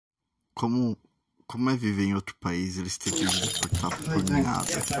Como é viver em outro país, eles têm que deportar por nada.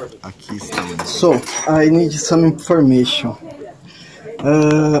 Aqui está o So, I need some information.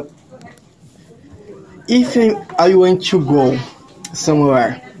 If I want to go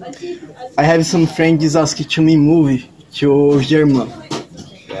somewhere, I have some friends asking to me move to Germany.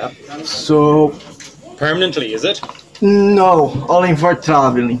 Yeah. So, Permanently, is it? no, only for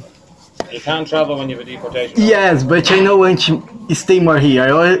traveling. You can't travel when you have a deportation. Yes, but I don't want to stay more here.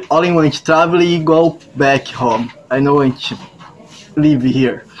 I only want to travel and go back home. I don't want to live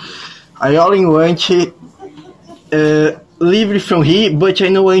here. I only want to live from here, but I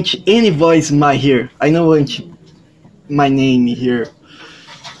don't want any voice my here. I don't want my name here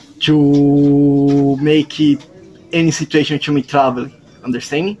to make any situation to me travel.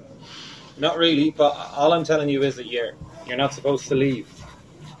 Understand me? Not really, but all I'm telling you is that you're not supposed to leave.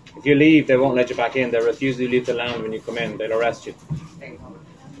 If you leave, they won't let you back in. They'll refuse to leave the land when you come in. They'll arrest you.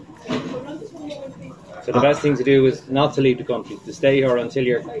 So the best thing to do is not to leave the country, to stay here until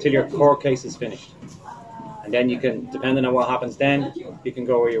your court case is finished. And then you can, depending on what happens then, you can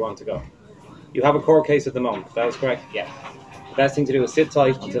go where you want to go. You have a court case at the moment, that is correct? Yeah. The best thing to do is sit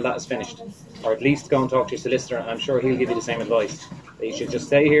tight until that is finished. Or at least go and talk to your solicitor, and I'm sure he'll give you the same advice. That you should just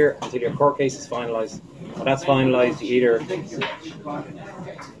stay here until your court case is finalised. When that's finalised, either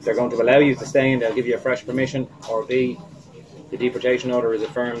they're going to allow you to stay and they'll give you a fresh permission, or B, the deportation order is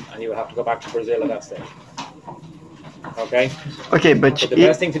affirmed and you will have to go back to Brazil at that stage. Okay? Okay, but the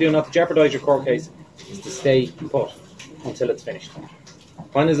best thing to do, not to jeopardise your court case, is to stay put until it's finished.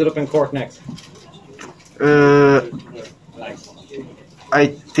 When is it up in court next? I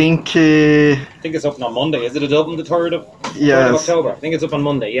think it's up on Monday. Is it up on the 3rd of October? I think it's up on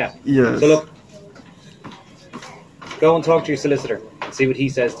Monday, yeah. Yes. So look, go and talk to your solicitor and see what he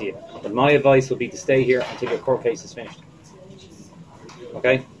says to you. But my advice would be to stay here until your court case is finished.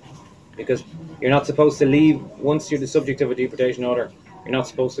 Okay? Because you're not supposed to leave once you're the subject of a deportation order. You're not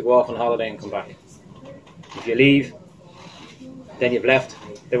supposed to go off on holiday and come back. If you leave, then you've left.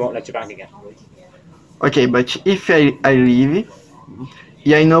 They won't let you back again. Okay, but if I leave,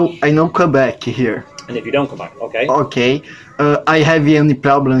 yeah, I know come back here. And if you don't come back, okay? Okay. I have any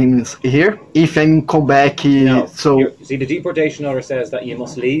problems here? If I come back, no. So... See, the deportation order says that you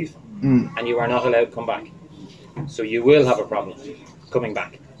must leave and you are not allowed to come back. So you will have a problem coming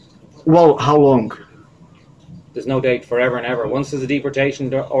back. Well, how long? There's no date, forever and ever. Once there's a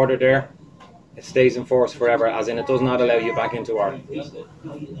deportation order there, it stays in force forever, as in it does not allow you back into Ireland. So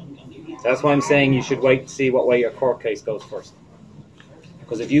that's why I'm saying you should wait to see what way your court case goes first.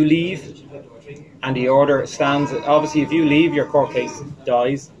 Because if you leave and the order stands, obviously if you leave, your court case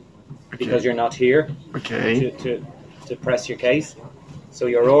dies because you're not here to press your case. So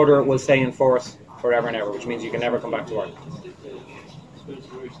your order will stay in force forever and ever, which means you can never come back to Ireland.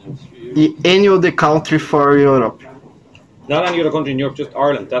 Any other country for Europe? Not any other country in Europe, just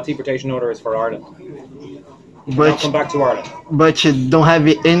Ireland. That deportation order is for Ireland. But not come back to Ireland. But you don't have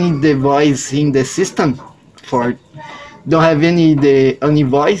any device in the system for... Don't have any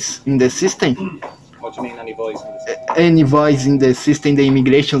voice in the system? What do you mean, any voice in the system? Any voice in the system, the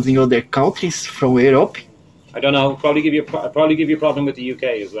immigrations in other countries from Europe? I don't know. Probably give you a problem with the UK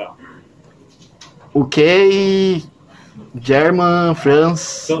as well. UK, German,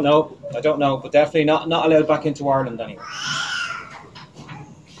 France. Don't know. I don't know, but definitely not allowed back into Ireland anyway.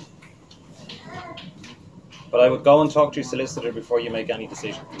 But I would go and talk to your solicitor before you make any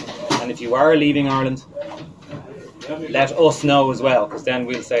decision. And if you are leaving Ireland, let us know as well, because then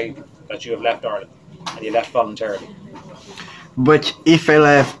we'll say that you have left Ireland and you left voluntarily. But if I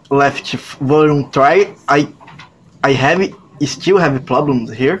left voluntarily, I still have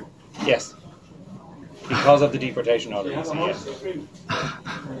problems here. Yes, because of the deportation order. Yes.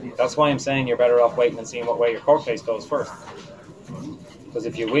 That's why I'm saying you're better off waiting and seeing what way your court case goes first. Because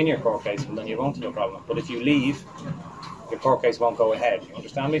if you win your court case, well, then you won't have a problem. But if you leave, your court case won't go ahead. You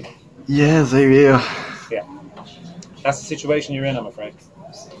understand me? Yes, I will. Yeah. That's the situation you're in, I'm afraid.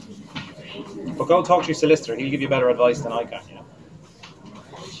 But go talk to your solicitor. He'll give you better advice than I can, you know.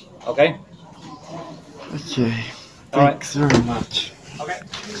 Okay? Okay. All right. Thanks very much. Okay.